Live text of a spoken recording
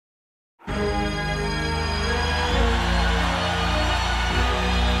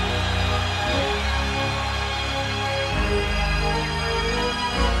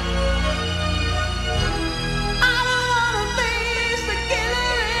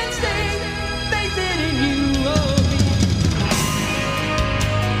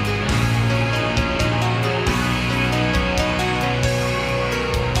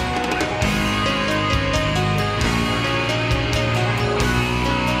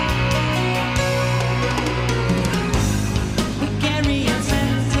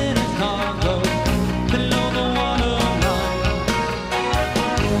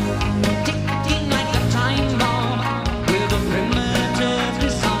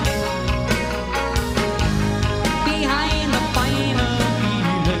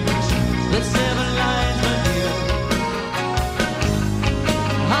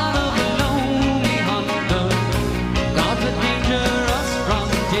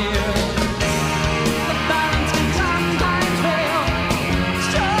here. The balance can sometimes fail.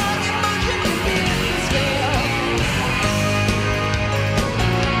 Strong emotion can tip the scale.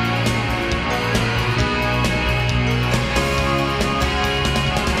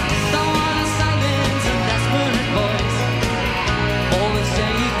 Don't wanna silence a desperate voice. All the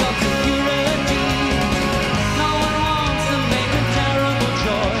sake of security. No one wants to make a terrible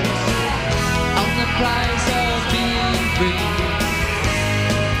choice on the price of being free.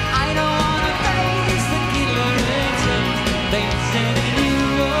 I don't wanna face the killer instinct they said in you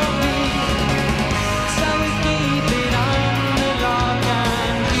or me. So we keep it under lock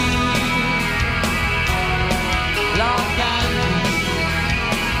and key. Lock and key.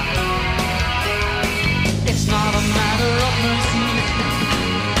 It's not a matter of mercy.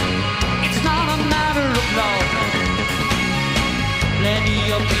 It's not a matter of love. Plenty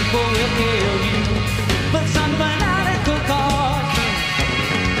of people will kill you, but some fanatical cause.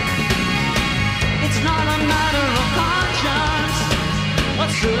 It's not a matter of conscience, a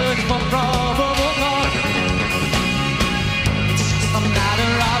search for probable cause. It's just a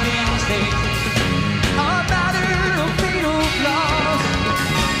matter of instinct, a matter of fatal flaws.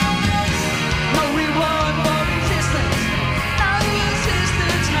 No reward for resistance, no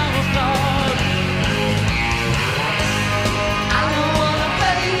resistance, no applause. I don't wanna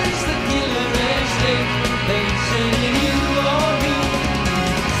face the killer instinct they say in you or me.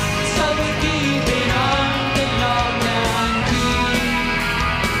 So we keep it under lock and key.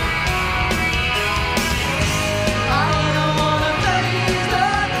 I don't wanna face the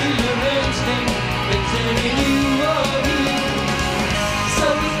killer instinct they say in you or me. So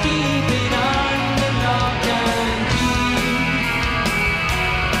we keep it under lock and key.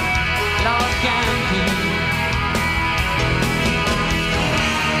 Lock and key.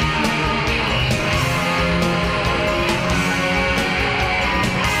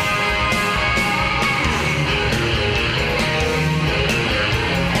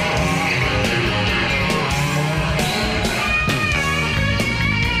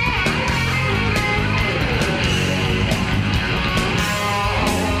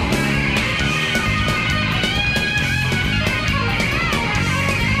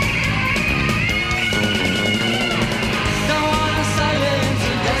 Don't wanna silence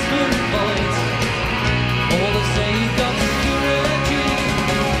a desperate voice for the sake of security.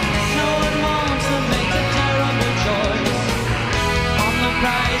 No one wants to make a terrible choice on the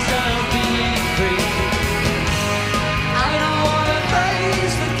price of being free. I don't wanna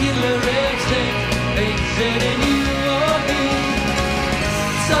face the killer instinct they said in you or me.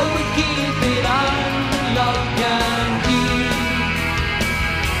 So we keep it under lock and key.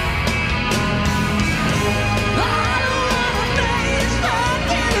 I don't wanna face the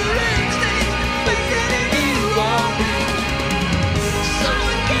killer instinct they said in you or me. So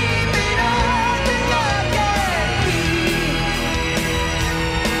we keep it under lock and key.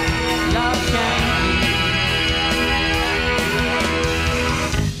 Lock and key.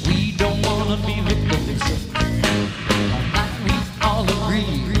 We don't wanna be victims. On that we all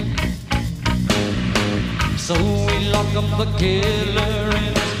agree. So we lock up the killer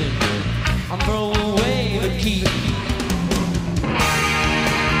instinct and throw away the key.